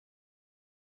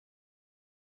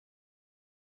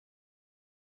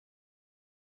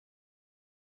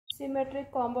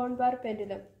Symmetric compound bar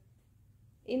pendulum.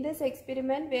 In this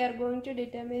experiment, we are going to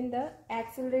determine the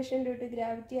acceleration due to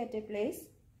gravity at a place,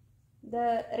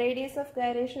 the radius of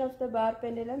gyration of the bar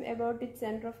pendulum about its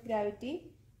center of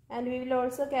gravity, and we will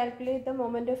also calculate the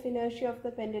moment of inertia of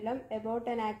the pendulum about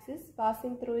an axis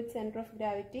passing through its center of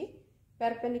gravity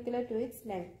perpendicular to its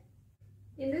length.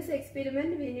 In this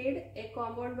experiment, we need a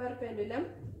compound bar pendulum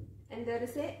and there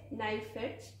is a knife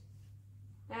edge,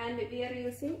 and we are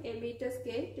using a meter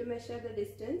scale to measure the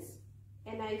distance,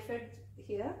 a knife edge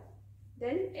here,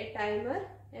 then a timer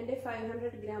and a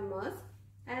 500 gram mass,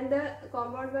 and the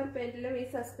compound bar pendulum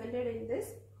is suspended in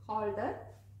this holder.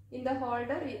 In the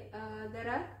holder there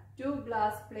are two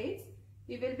glass plates.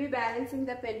 We will be balancing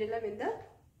the pendulum in the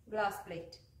glass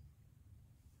plate.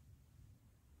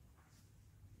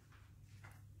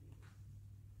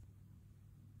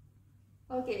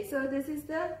 Okay, so this is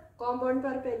the compound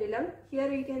bar pendulum. Here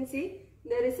you can see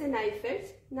there is a knife edge.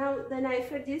 Now the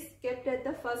knife edge is kept at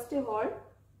the first hole,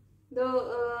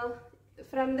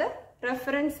 from the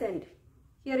reference end.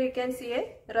 Here you can see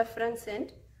a reference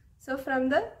end. So from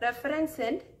the reference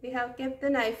end, we have kept the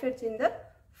knife edge in the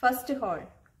first hole.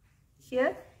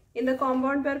 Here in the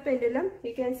compound bar pendulum,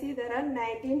 you can see there are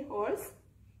 19 holes.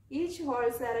 Each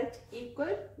holes are at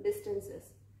equal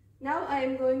distances. Now I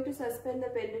am going to suspend the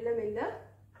pendulum in the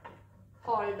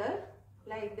holder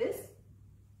like this.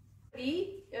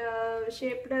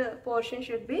 V-shaped portion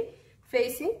should be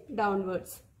facing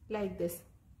downwards like this.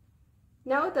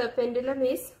 Now the pendulum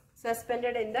is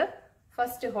suspended in the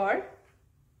first hole.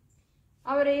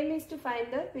 Our aim is to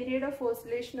find the period of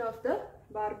oscillation of the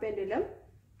bar pendulum.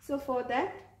 So for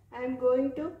that, I am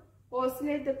going to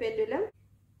oscillate the pendulum.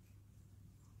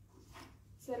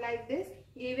 So like this,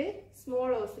 give a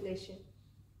small oscillation.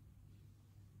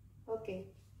 Okay.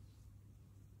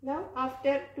 Now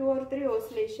after 2 or 3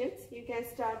 oscillations, you can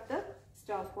start the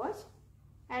stopwatch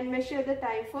and measure the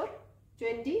time for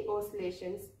 20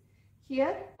 oscillations.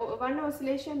 Here, 1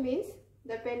 oscillation means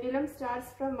the pendulum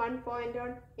starts from one point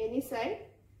on any side,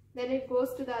 then it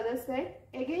goes to the other side,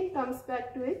 again comes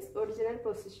back to its original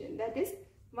position. That is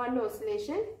 1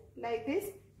 oscillation. Like this,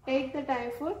 take the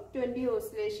time for 20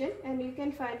 oscillation and you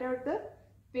can find out the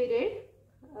period,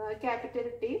 capital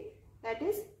T, that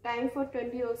is time for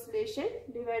 20 oscillation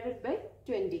divided by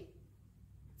 20.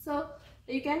 So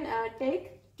you can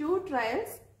take 2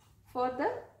 trials for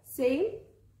the same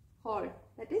hole,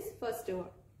 that is first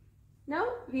hole. Now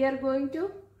we are going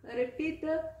to repeat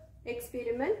the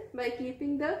experiment by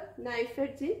keeping the knife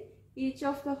edge in each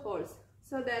of the holes.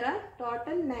 So there are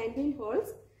total 19 holes.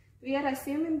 We are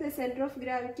assuming the center of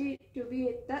gravity to be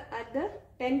at the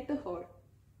 10th hole.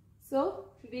 So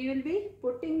we will be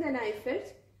putting the knife edge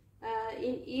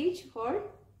in each hole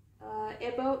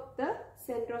above the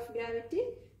center of gravity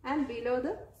and below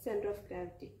the center of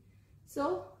gravity.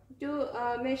 So to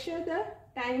measure the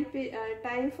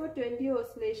time for 20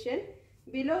 oscillation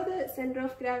below the center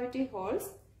of gravity holes,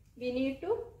 we need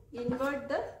to invert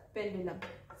the pendulum.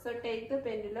 So take the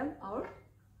pendulum out,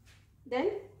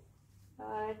 then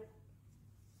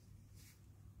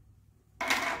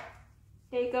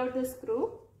take out the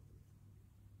screw.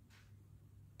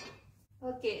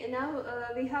 Okay, now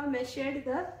we have measured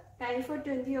the time for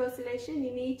 20 oscillation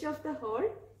in each of the hole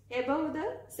above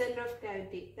the center of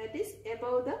gravity, that is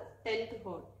above the 10th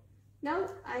hole. Now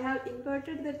I have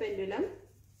inverted the pendulum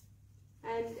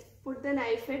and put the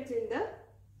knife edge in the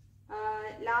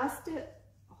last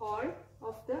hole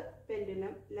of the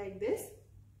pendulum like this.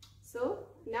 So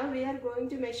now we are going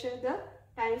to measure the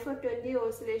time for 20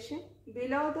 oscillation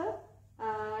below the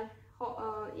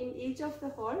in each of the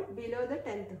hole below the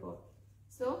 10th hole.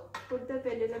 So put the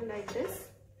pendulum like this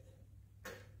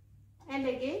and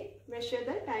again measure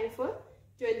the time for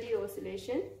 20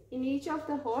 oscillation. In each of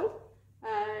the hole,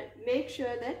 make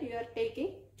sure that you are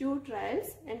taking 2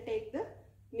 trials and take the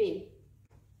mean.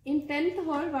 In 10th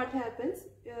hole, what happens?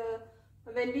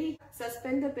 When we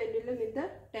suspend the pendulum in the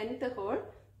 10th hole,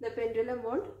 the pendulum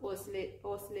won't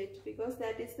oscillate because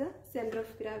that is the center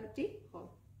of gravity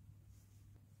hole.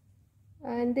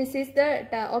 And this is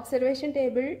the observation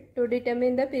table to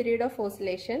determine the period of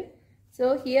oscillation.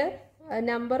 So here a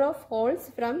number of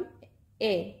holes from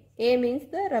A. A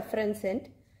means the reference end.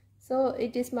 So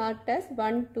it is marked as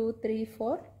 1, 2, 3,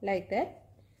 4 like that.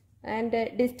 And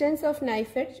distance of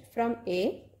knife edge from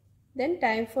A. Then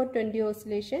time for 20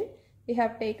 oscillation. We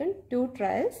have taken 2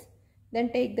 trials.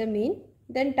 Then take the mean.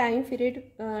 Then time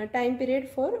period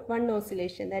for 1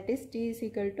 oscillation, that is T is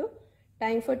equal to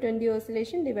time for 20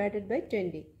 oscillation divided by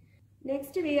 20.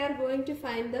 Next we are going to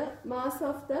find the mass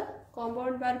of the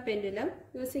compound bar pendulum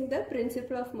using the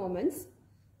principle of moments.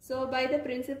 So by the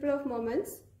principle of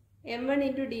moments, m1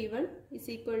 into d1 is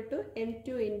equal to m2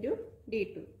 into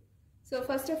d2. So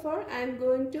first of all, I am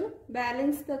going to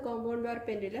balance the compound bar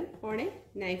pendulum on a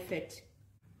knife edge.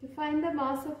 To find the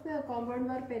mass of the compound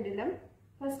bar pendulum,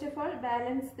 first of all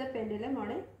balance the pendulum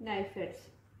on a knife edge.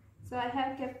 So I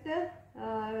have kept the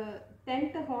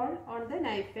 10th hole on the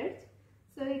knife edge.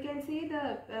 So you can see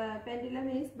the pendulum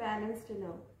is balanced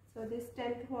now. So this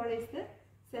 10th hole is the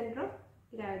center of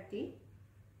gravity.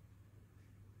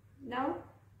 Now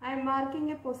I am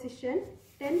marking a position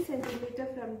 10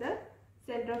 cm from the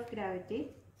center of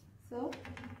gravity. So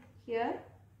here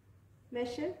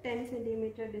measure 10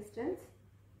 cm distance.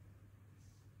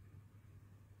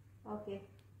 Okay.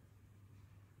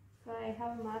 So I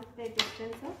have marked a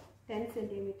distance of 10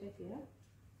 cm here.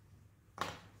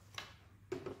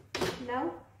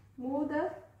 Now move the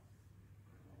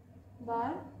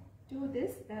bar to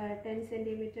this 10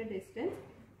 cm distance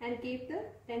and keep the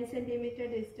 10 cm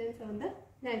distance on the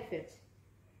knife edge.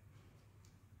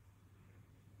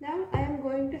 Now I am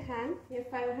going to hang a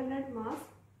 500 mass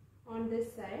on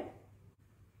this side.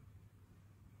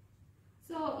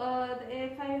 So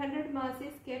a 500 mass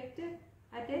is kept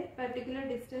at a particular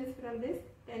distance from this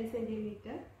 10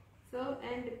 cm. So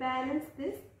and balance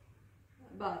this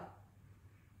bar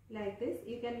like this.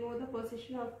 You can move the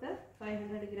position of the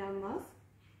 500 gram mass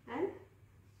and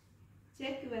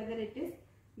check whether it is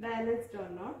balanced or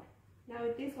not. Now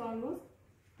it is almost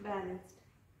balanced.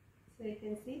 So you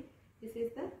can see this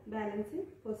is the balancing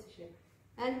position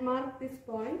and mark this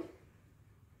point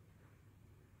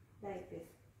like this.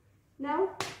 Now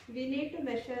we need to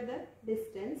measure the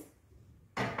distance.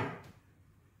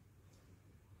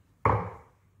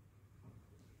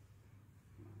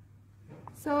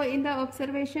 So in the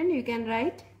observation you can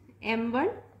write m1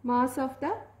 mass of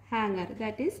the hanger,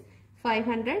 that is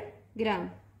 500 gram.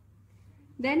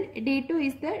 Then d2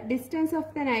 is the distance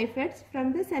of the knife edge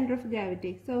from the center of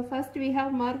gravity. So first we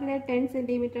have marked a 10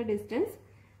 cm distance.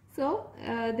 So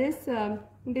this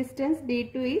distance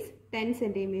d2 is 10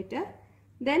 cm.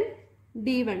 Then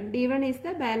d1 is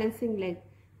the balancing length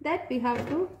that we have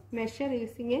to measure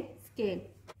using a scale.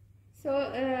 So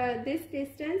this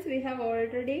distance we have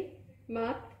already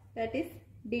marked, that is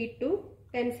d2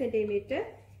 10 cm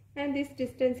and this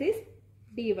distance is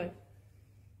d1.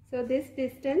 So this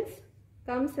distance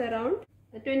comes around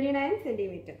 29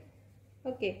 cm.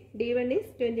 Okay, d1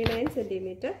 is 29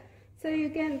 cm. So you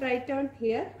can write down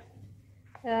here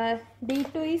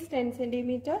d2 is 10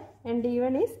 cm and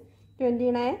d1 is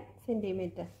 29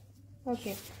 cm.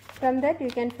 Okay, from that you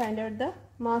can find out the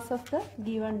mass of the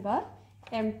given bar.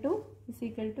 m2 is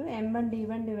equal to m1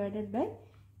 d1 divided by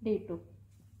d2.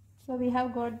 So we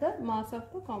have got the mass of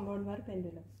the compound bar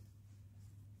pendulum.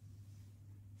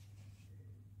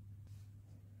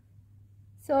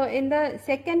 So in the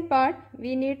second part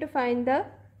we need to find the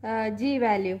G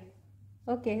value.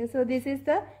 Okay, so this is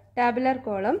the tabular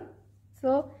column.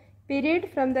 So period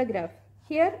from the graph.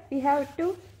 Here we have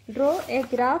to draw a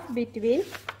graph between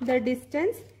the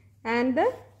distance and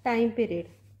the time period.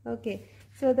 Okay,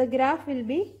 so the graph will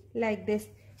be like this.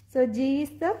 So G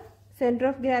is the center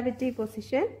of gravity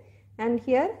position, and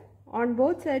here on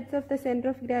both sides of the center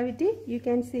of gravity you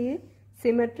can see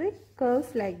symmetric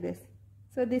curves like this.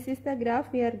 So this is the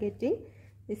graph we are getting.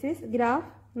 This is graph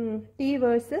t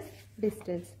versus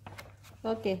distance.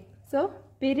 Okay, so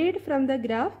period from the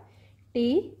graph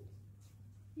t.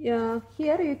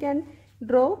 Here you can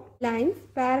draw lines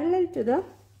parallel to the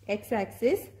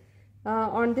x-axis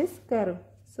on this curve.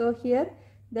 So here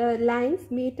the lines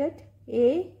meet at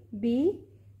A, B,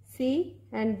 C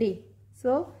and D.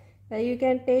 So you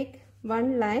can take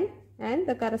one line and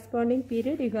the corresponding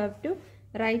period you have to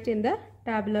write in the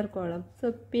tabular column.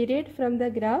 So period from the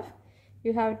graph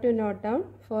you have to note down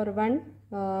for one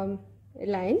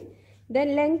line.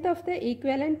 Then length of the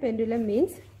equivalent pendulum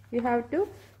means you have to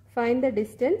find the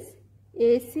distance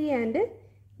AC and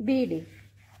BD.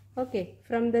 Okay,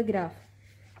 from the graph.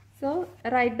 So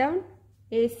write down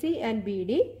AC and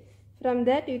BD. From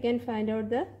that you can find out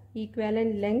the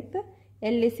equivalent length.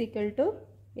 L is equal to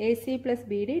AC plus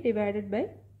BD divided by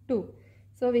 2.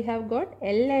 So we have got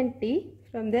L and T.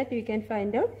 From that you can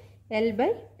find out L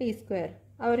by T square.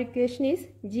 Our equation is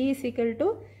G is equal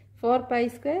to 4 pi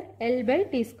square L by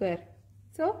T square.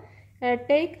 So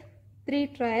take 3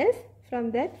 trials.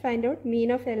 From that find out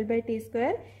mean of L by T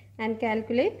square and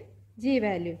calculate G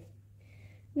value.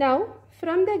 Now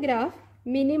from the graph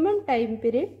minimum time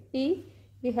period T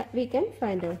we can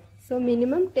find out. So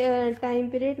minimum time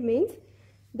period means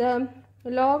the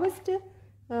lowest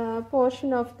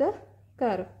portion of the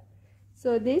curve.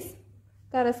 So this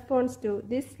corresponds to,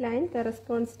 this line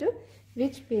corresponds to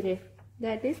which period?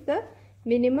 That is the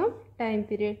minimum time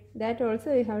period. That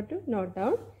also you have to note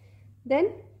down.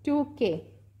 Then 2K.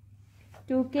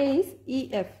 2K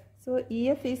is EF. So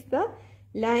EF is the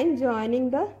line joining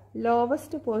the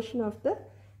lowest portion of the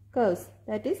curves.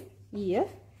 That is EF.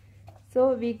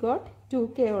 So we got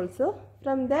 2K also.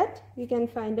 From that we can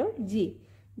find out G.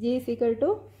 G is equal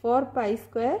to 4 pi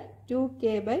square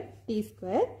 2K by T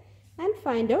square, and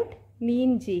find out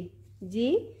mean G.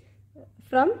 G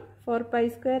from 4 pi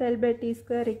square L by T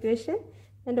square equation,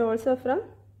 and also from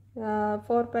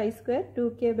 4 pi square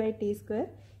 2K by T square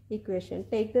equation.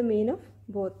 Take the mean of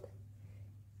both.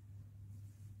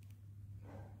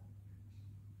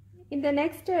 In the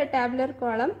next tabular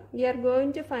column, we are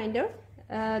going to find out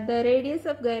the radius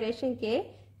of gyration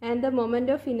K and the moment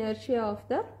of inertia of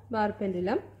the bar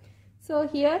pendulum. So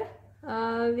here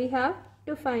we have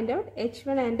to find out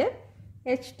H1 and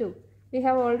H2. We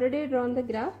have already drawn the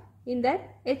graph. In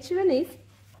that, H1 is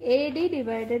AD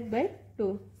divided by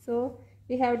 2. So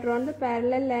we have drawn the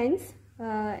parallel lines,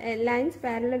 lines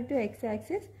parallel to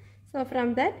x-axis. So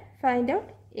from that, find out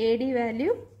AD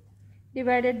value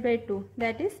divided by 2,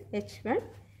 that is H1,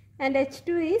 and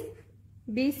H2 is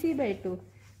BC by 2.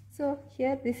 So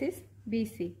here this is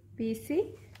BC.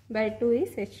 BC by 2 is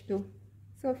H2.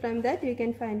 So from that you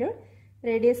can find out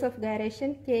radius of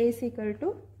gyration K is equal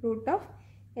to root of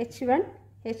H1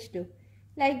 H2.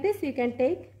 Like this you can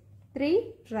take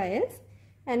 3 trials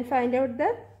and find out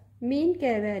the mean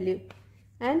K value.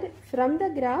 And from the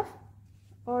graph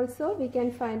also we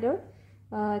can find out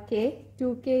K.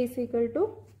 2K is equal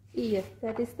to EF,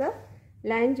 that is the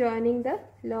line joining the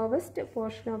lowest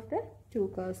portion of the two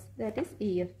curves, that is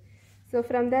EF. So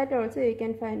from that also you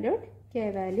can find out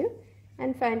K value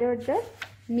and find out the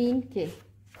mean K.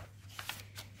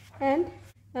 And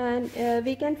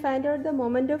we can find out the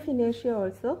moment of inertia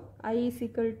also. I is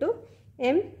equal to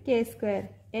mk square.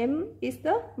 M is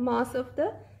the mass of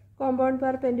the compound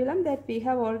bar pendulum that we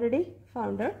have already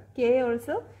found out. K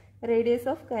also radius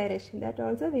of gyration, that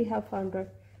also we have found out.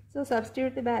 So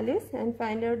substitute the values and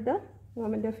find out the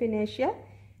moment of inertia.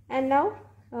 And now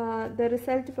the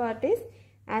result part is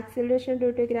acceleration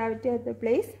due to gravity at the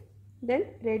place, then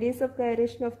radius of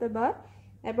gyration of the bar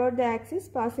about the axis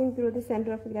passing through the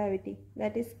center of gravity,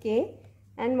 that is K,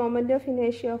 and moment of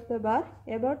inertia of the bar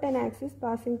about an axis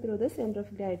passing through the center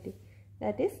of gravity,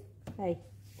 that is I.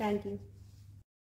 Thank you.